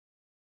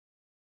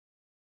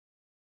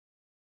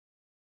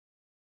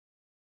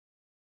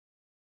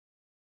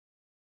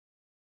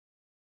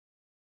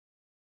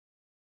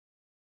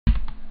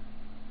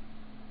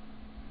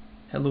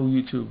Hello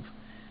YouTube.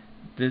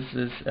 This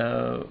is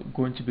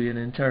going to be an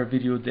entire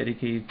video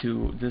dedicated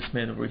to this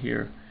man over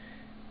here,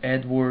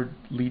 Edward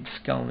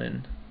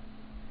Leedskalnin,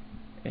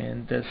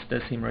 and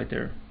that's him right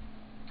there.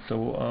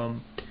 So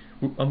I'm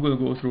going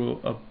to go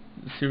through a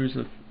series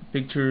of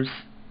pictures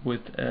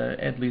with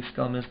Ed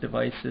Leedskalnin's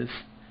devices,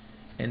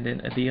 and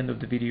then at the end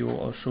of the video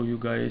I'll show you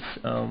guys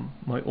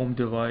my own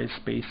device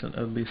based on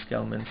Ed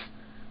Leedskalnin's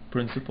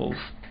principles.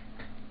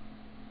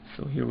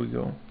 So here we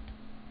go.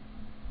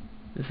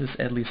 This is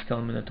Ed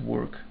Leedskalnin at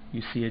work.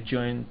 You see a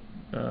giant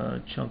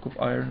chunk of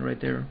iron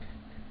right there,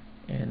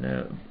 and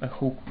a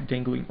hook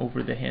dangling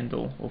over the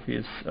handle of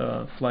his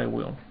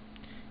flywheel,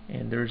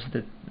 and there's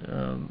the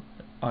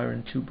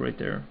iron tube right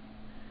there.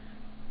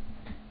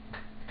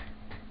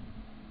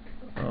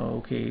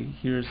 Okay,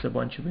 here's a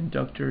bunch of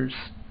inductors,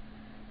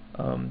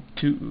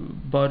 two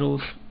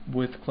bottles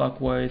with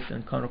clockwise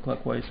and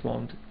counterclockwise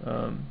wound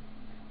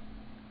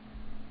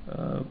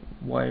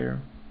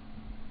wire,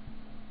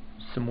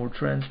 some more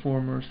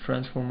transformers,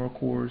 transformer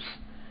cores.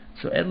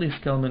 So Ed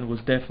Leedskalnin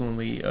was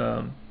definitely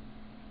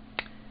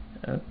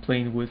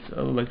playing with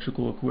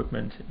electrical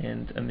equipment,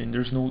 and I mean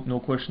there's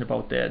no question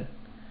about that.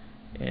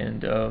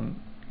 And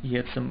he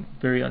had some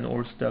very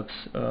unorthodox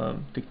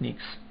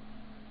techniques.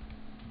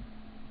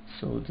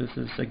 So this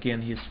is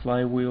again his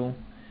flywheel.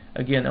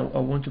 Again, I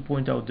want to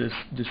point out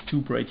this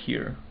tube right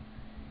here,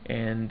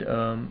 and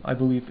I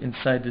believe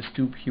inside this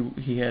tube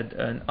he had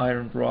an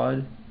iron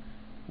rod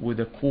with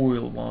a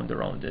coil wound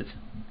around it,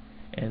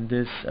 and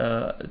this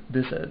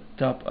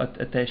top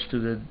attached to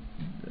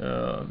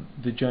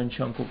the giant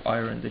chunk of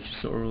iron that you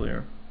saw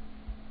earlier.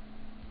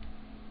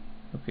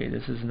 Okay,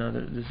 this is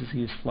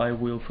his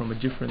flywheel from a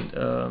different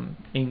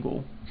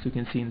angle, so you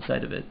can see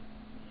inside of it.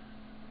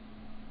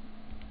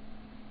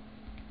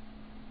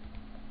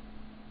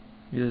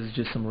 This is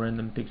just some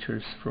random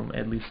pictures from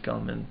Ed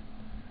Leedskalnin.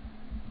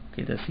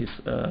 Okay, that's his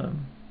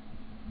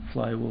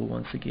flywheel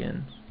once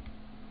again.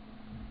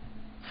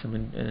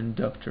 An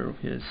inductor of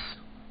his.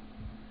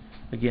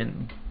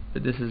 Again,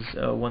 this is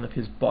one of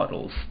his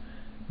bottles.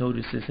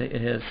 Notice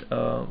it has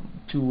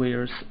 2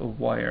 layers of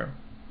wire,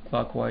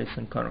 clockwise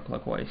and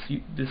counterclockwise.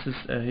 This is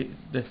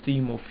the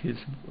theme of his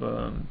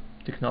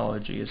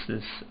technology, is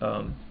this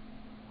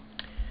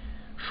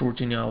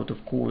shorting out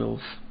of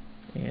coils.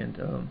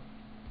 And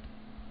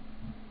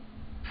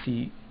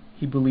see,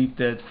 he believed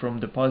that from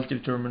the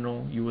positive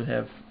terminal you would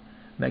have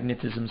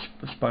magnetism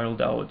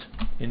spiraled out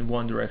in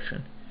one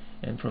direction,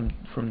 and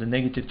from the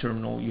negative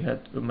terminal you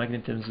had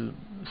magnetism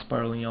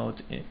spiraling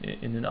out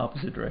in an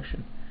opposite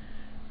direction.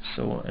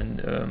 So,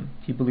 and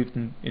he believed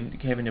in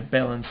having a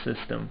balanced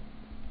system.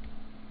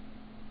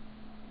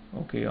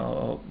 Okay,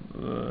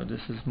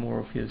 this is more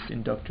of his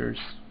inductors.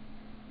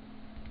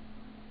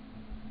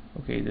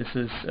 Okay, this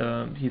is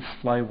his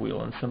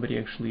flywheel, and somebody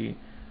actually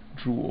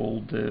drew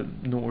all the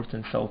north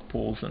and south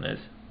poles on it.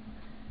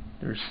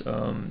 There's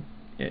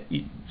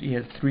he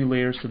had 3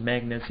 layers of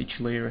magnets. Each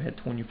layer had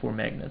 24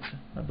 magnets,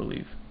 I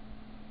believe.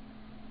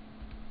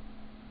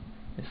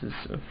 This is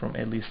from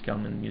Ed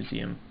Leedskalnin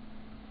Museum.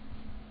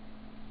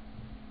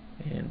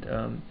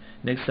 And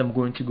next I'm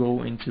going to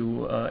go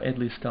into Ed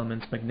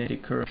Leedskalnin's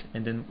magnetic current,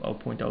 and then I'll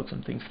point out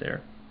some things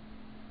there.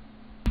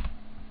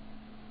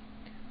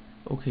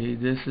 Okay,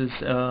 this is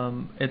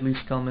Ed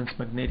Leedskalnin's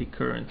magnetic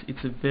current.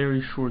 It's a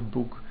very short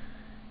book,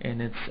 and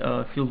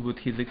it's filled with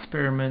his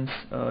experiments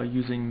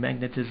using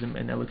magnetism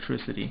and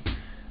electricity.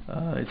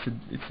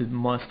 It's a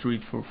must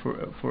read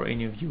for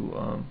any of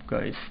you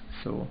guys.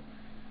 So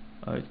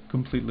I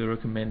completely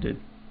recommend it.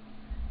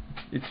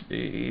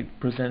 It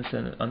presents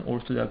an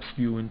unorthodox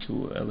view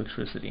into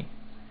electricity.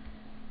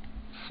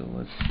 So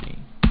let's see.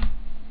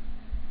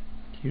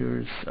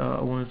 Here's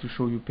I wanted to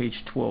show you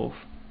page 12.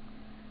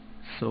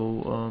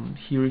 So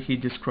here he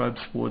describes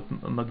what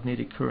a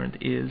magnetic current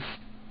is,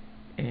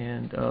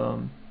 and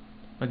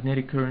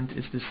magnetic current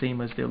is the same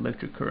as the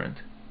electric current.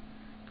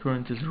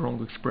 Current is a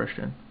wrong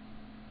expression.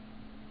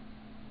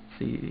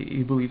 See,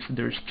 he believes that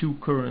there's 2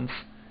 currents,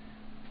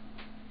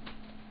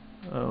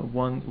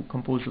 one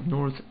composed of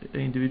north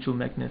individual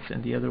magnets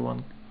and the other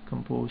one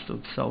composed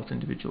of south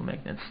individual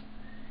magnets,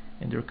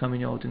 and they're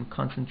coming out in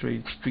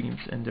concentrated streams,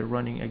 and they're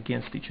running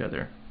against each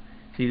other.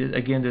 See,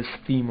 again, this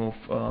theme of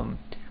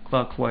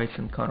clockwise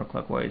and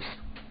counterclockwise.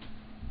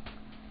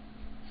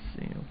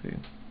 See, okay.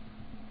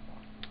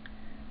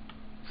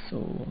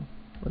 So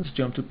let's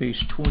jump to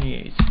page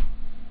 28.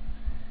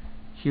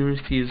 Here's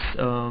his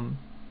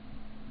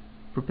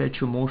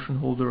perpetual motion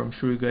holder. I'm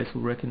sure you guys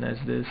will recognize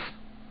this.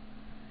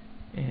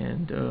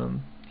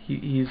 And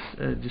he's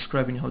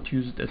describing how to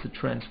use it as a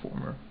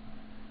transformer.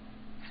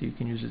 So you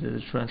can use it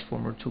as a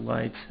transformer to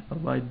light a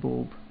light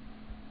bulb.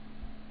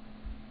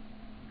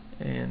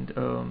 And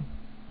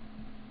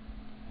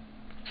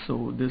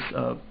so this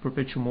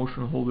perpetual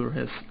motion holder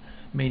has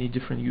many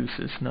different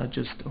uses, not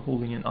just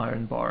holding an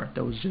iron bar.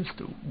 That was just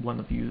one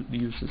of the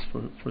uses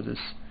for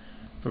this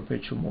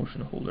perpetual motion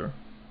holder.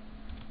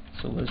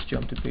 So let's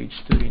jump to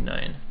page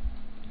 39.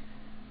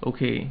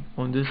 Okay,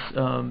 on this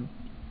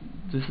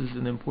this is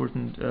an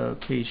important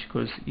page,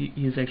 because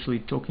he's actually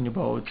talking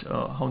about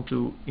how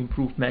to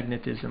improve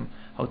magnetism,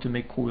 how to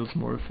make coils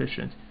more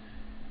efficient.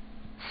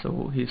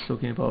 So he's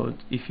talking about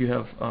if you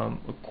have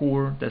a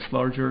core that's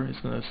larger, it's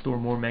going to store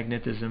more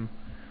magnetism,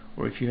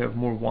 or if you have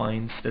more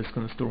winds, that's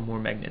going to store more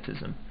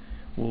magnetism.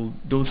 Well,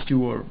 those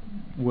two are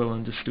well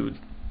understood,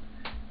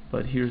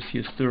 but here's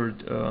his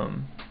third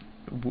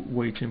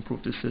way to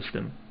improve the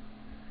system.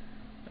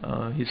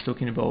 He's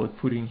talking about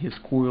putting his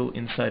coil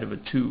inside of a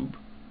tube.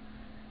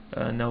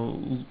 Now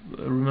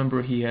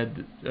remember, he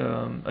had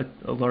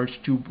a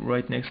large tube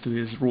right next to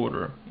his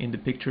rotor in the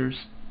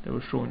pictures that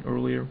were shown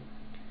earlier.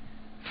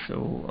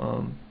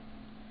 So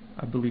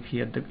I believe he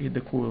had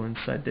the coil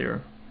inside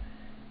there.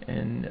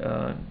 And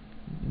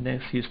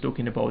next he's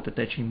talking about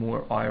attaching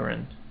more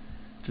iron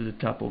to the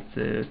top of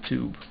the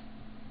tube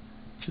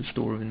to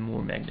store even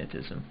more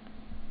magnetism.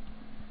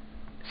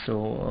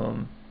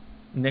 So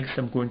next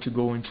I'm going to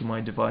go into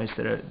my device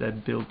that I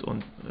built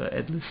on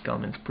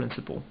Leedskalnin's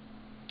principle,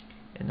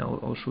 and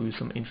I'll show you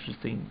some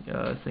interesting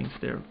things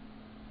there.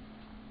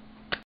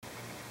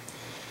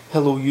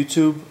 Hello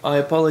YouTube, I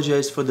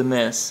apologize for the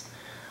mess.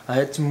 I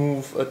had to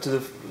move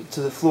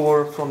to the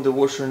floor from the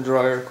washer and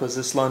dryer because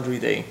it's laundry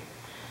day.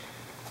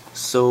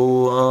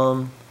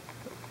 So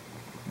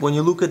when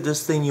you look at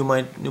this thing, you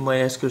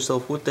might ask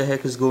yourself, what the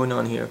heck is going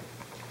on here?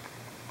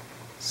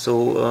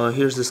 So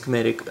here's the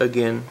schematic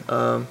again.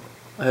 I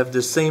have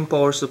the same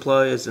power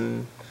supply as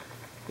in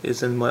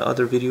my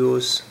other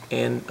videos,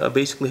 and I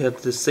basically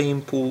have the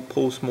same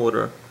pulse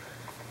motor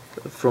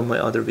from my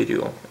other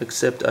video,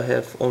 except I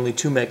have only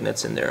two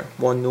magnets in there,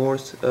 one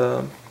north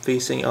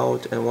facing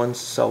out and one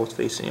south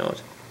facing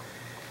out.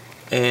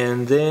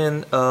 And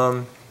then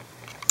I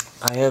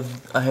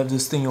have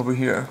this thing over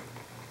here.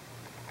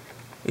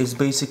 It's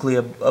basically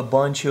a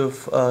bunch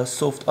of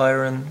soft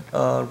iron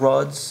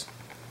rods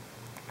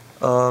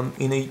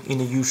in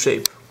a U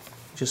shape,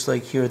 just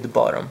like here at the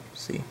bottom,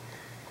 see.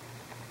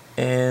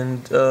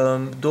 And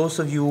those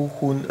of you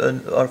who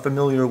are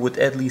familiar with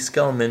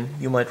Leedskalnin,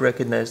 you might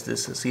recognize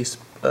this as his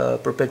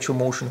perpetual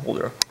motion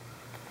holder.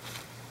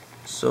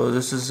 So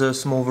this is a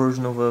small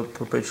version of a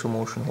perpetual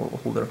motion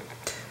holder.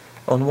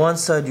 On one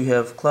side you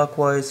have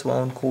clockwise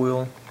wound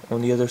coil,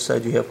 on the other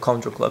side you have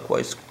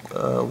counterclockwise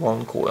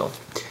wound coil.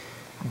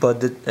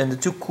 But the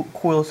two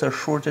coils are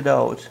shorted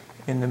out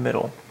in the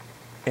middle,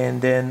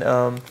 and then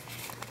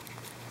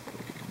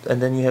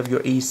you have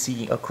your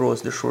AC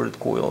across the shorted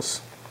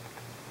coils,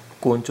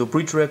 going to a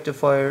bridge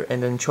rectifier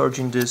and then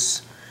charging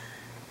this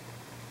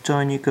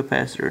tiny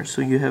capacitor.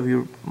 So you have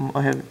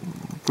I have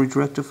bridge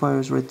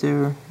rectifiers right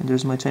there, and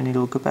there's my tiny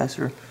little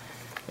capacitor.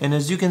 And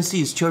as you can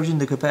see, it's charging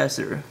the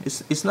capacitor.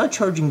 It's not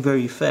charging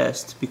very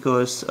fast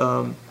because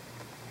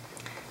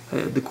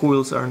the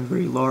coils aren't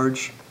very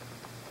large,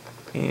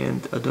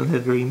 and I don't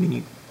have very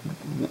many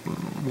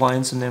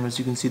winds in them. As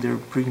you can see, they're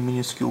pretty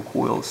minuscule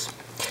coils.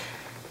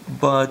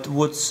 But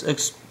what's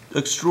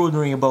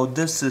extraordinary about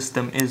this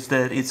system is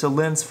that it's a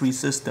Lenz-free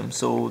system.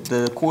 So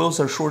the coils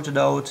are shorted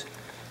out.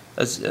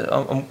 As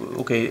I'm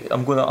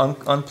gonna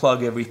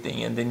unplug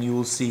everything, and then you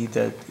will see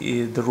that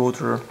the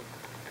rotor,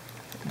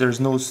 there's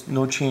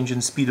no change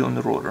in speed on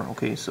the rotor.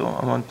 Okay, so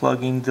I'm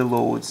unplugging the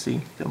load.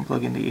 See, I'm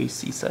plugging the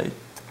AC side.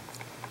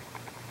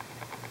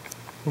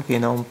 Okay,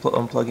 now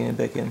I'm plugging it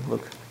back in.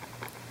 Look.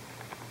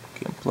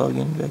 Okay, I'm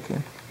plugging back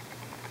in.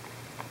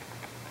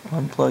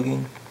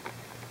 Unplugging.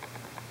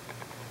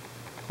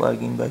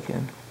 Plugging back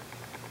in.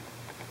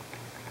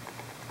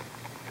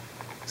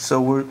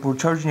 So we're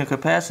charging a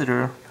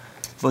capacitor,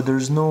 but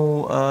there's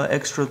no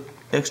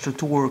extra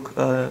torque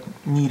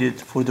needed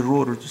for the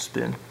rotor to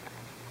spin.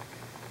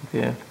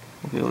 Okay,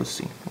 let's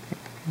see. Okay,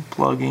 I'm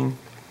plugging.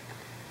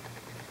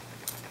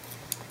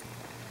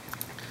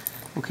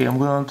 Okay, I'm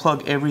gonna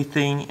unplug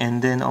everything,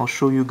 and then I'll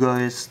show you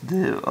guys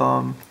the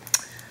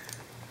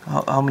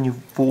how many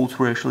volts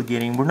we're actually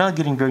getting. We're not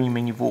getting very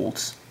many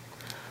volts.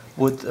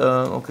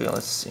 Okay,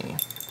 let's see.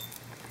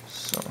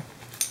 So I'm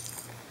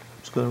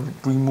just gonna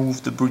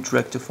remove the bridge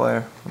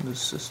rectifier from the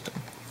system.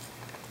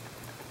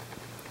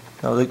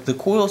 Now the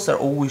coils are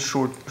always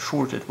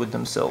shorted with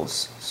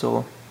themselves.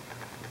 So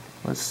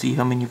let's see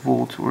how many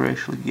volts we're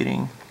actually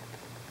getting.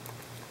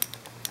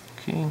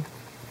 Okay.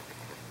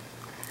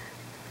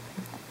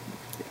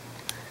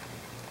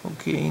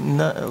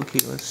 Okay,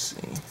 let's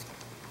see.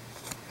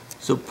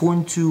 So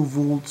 0.2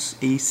 volts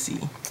AC.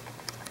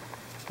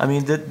 I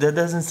mean, that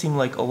doesn't seem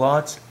like a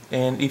lot.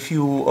 And if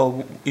you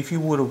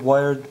would have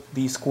wired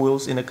these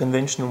coils in a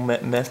conventional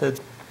method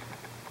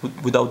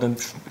without them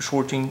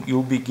shorting,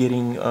 you'll be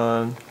getting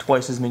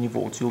twice as many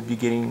volts. You'll be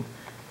getting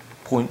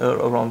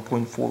around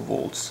 0.4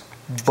 volts.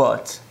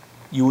 But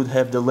you would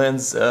have the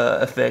Lenz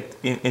effect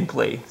in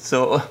play.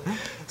 So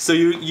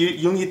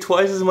you need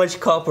twice as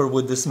much copper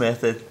with this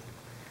method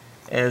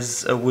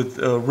as with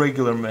a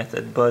regular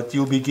method, but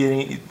you'll be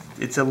getting,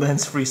 it's a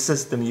Lenz-free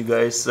system, you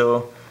guys.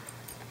 So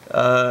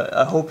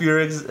I hope you're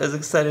as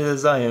excited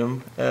as I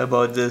am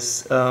about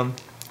this.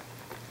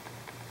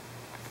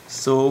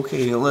 So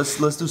okay,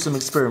 let's do some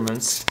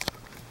experiments.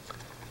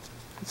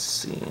 let's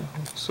see.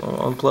 So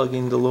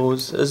unplugging the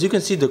loads. As you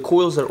can see, the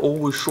coils are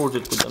always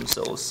shorted with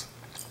themselves.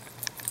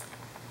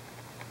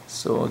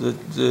 So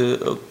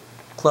the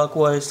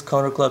clockwise,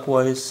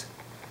 counterclockwise,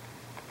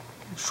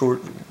 short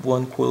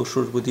one coil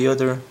short with the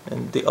other,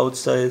 and the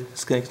outside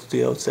is connected to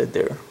the outside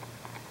there.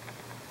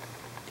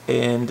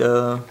 And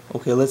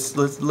okay, let's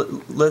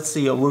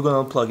see. We're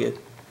gonna unplug it.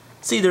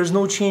 See, there's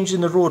no change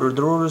in the rotor.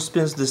 The rotor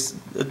spins this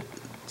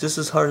just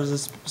as hard as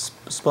it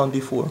spun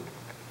before.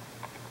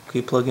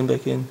 Okay, plugging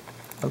back in,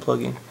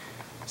 unplugging.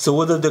 So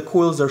whether the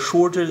coils are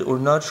shorted or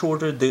not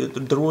shorted,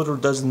 the rotor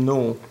doesn't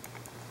know.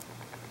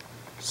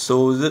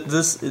 So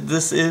this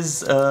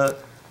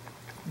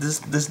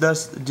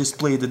does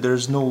display that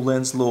there's no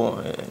Lenz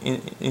law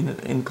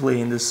in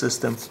play in this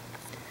system.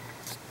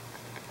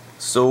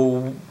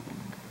 So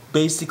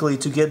basically,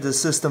 to get the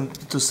system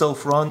to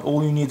self-run,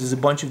 all you need is a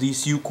bunch of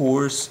these U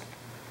cores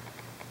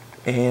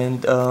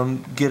and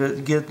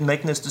get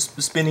magnets to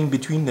spinning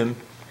between them,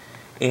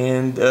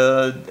 and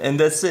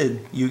that's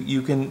it.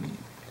 You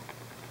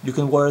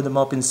can wire them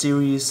up in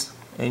series,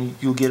 and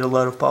you'll get a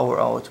lot of power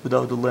out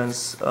without the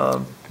Lenz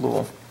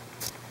law.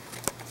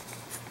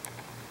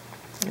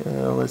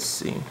 Let's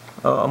see.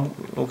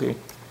 Okay.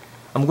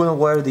 I'm gonna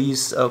wire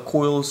these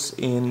coils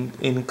in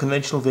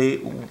conventional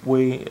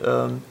way,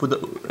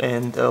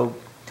 and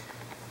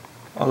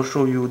I'll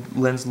show you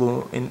Lenz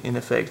law in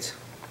effect.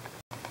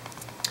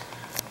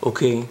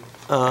 Okay,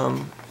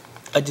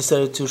 I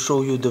decided to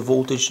show you the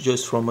voltage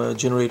just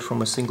generate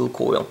from a single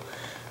coil.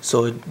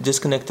 So I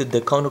disconnected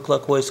the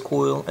counterclockwise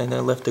coil and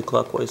I left the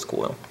clockwise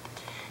coil.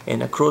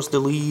 And across the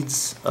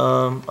leads,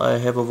 I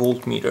have a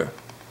voltmeter.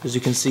 As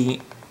you can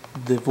see,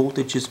 the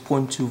voltage is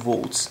 0.2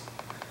 volts.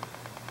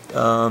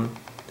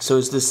 So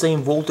it's the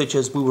same voltage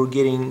as we were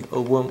getting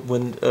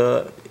when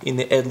in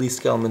the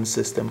Leedskalnin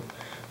system,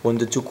 when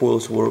the two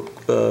coils were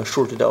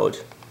shorted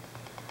out.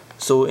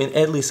 So in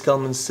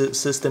Leedskalnin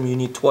system, you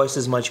need twice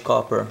as much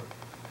copper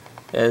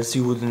as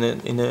you would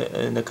in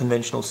a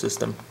conventional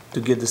system to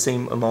get the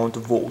same amount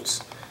of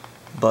volts.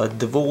 But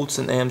the volts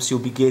and amps you'll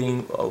be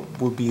getting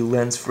will be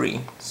Lenz-free.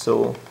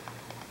 So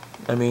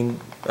I mean,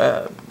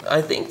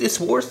 I think it's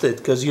worth it,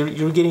 because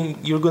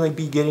you're gonna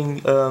be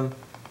getting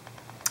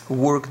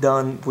work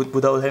done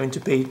without having to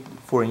pay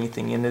for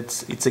anything, and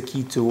it's a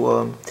key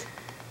to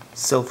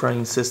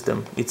self-running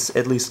system. It's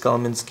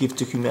Leedskalnin's gift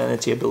to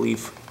humanity, I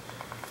believe.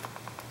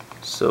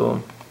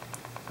 So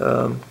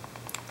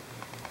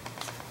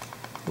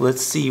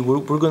let's see.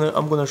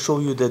 I'm gonna show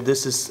you that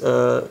this is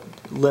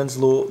Lenz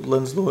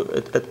law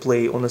at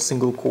play on a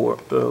single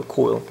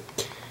coil.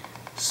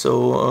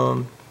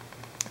 So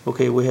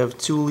okay, we have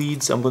two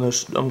leads. I'm gonna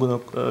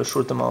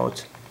short them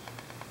out,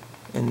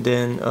 and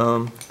then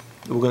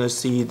we're gonna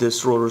see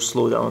this rotor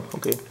slow down.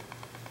 Okay,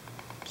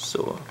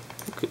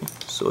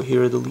 so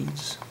here are the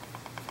leads.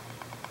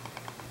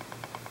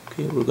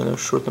 Okay, we're gonna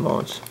short them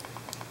out.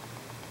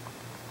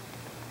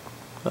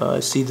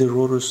 I see the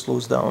rotor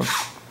slows down.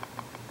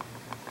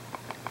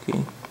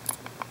 Okay,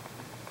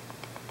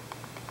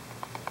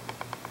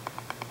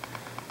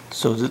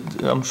 so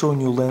I'm showing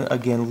you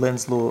again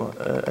Lenz law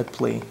at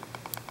play.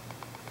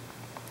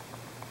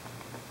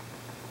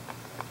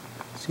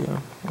 See,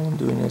 all I'm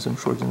doing is I'm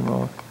shorting them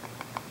out.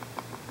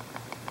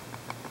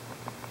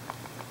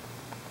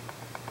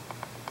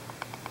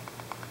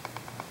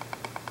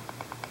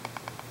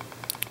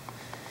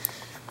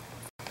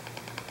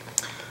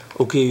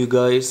 Okay, you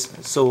guys,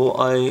 so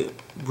I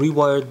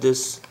rewired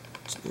this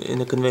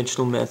in a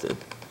conventional method.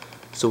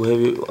 So we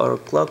have our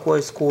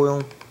clockwise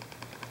coil.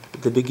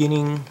 The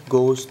beginning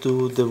goes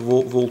to the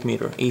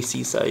voltmeter,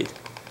 AC side.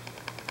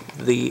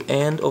 The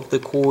end of the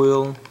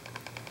coil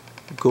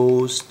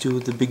goes to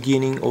the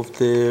beginning of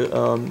the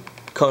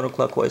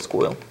counterclockwise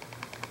coil.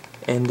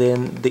 And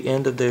then the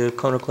end of the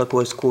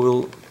counterclockwise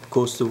coil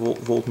goes to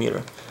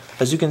voltmeter.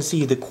 As you can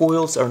see, the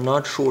coils are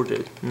not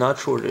shorted.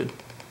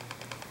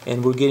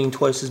 And we're getting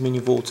twice as many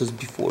volts as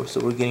before, so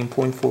we're getting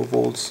 0.4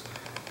 volts.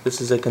 This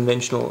is a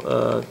conventional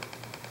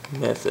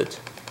method.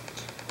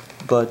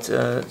 But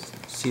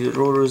see, the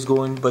rotor is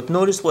going, but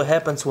notice what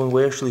happens when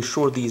we actually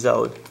short these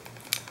out.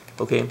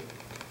 Okay,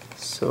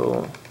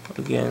 so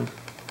again,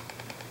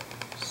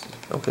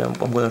 okay,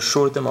 I'm gonna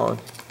short them out.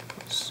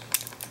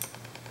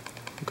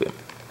 Okay,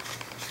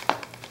 I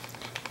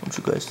want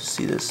you guys to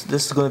see this.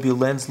 This is gonna be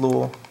Lenz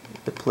law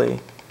at play.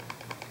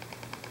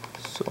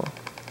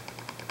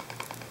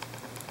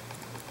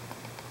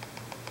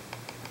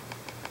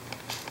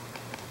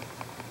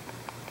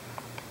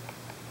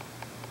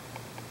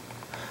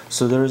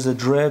 So there is a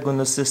drag on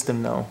the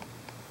system now.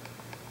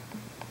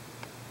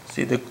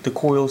 See, the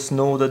coils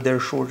know that they're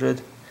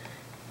shorted,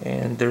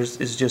 and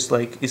it's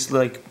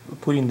like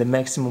putting the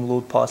maximum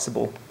load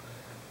possible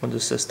on the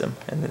system,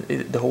 and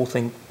the whole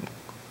thing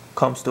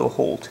comes to a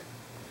halt.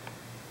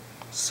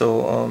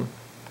 So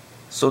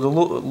the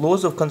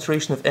laws of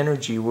conservation of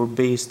energy were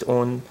based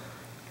on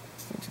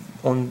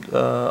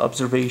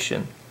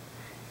observation,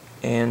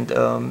 and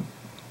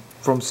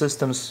from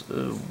systems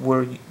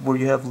where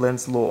you have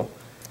Lenz law,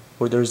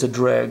 where there's a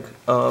drag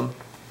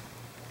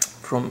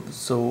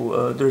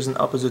there's an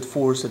opposite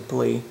force at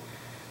play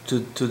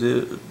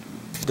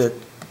that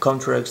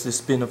counteracts the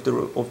spin of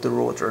the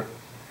rotor.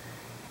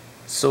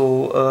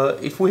 So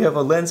if we have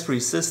a Lenz-free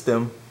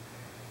system,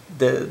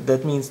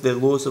 that means the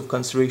laws of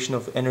conservation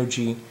of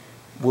energy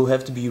will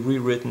have to be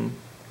rewritten.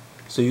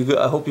 So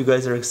I hope you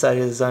guys are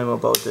excited as I am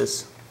about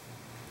this.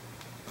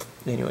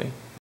 Anyway.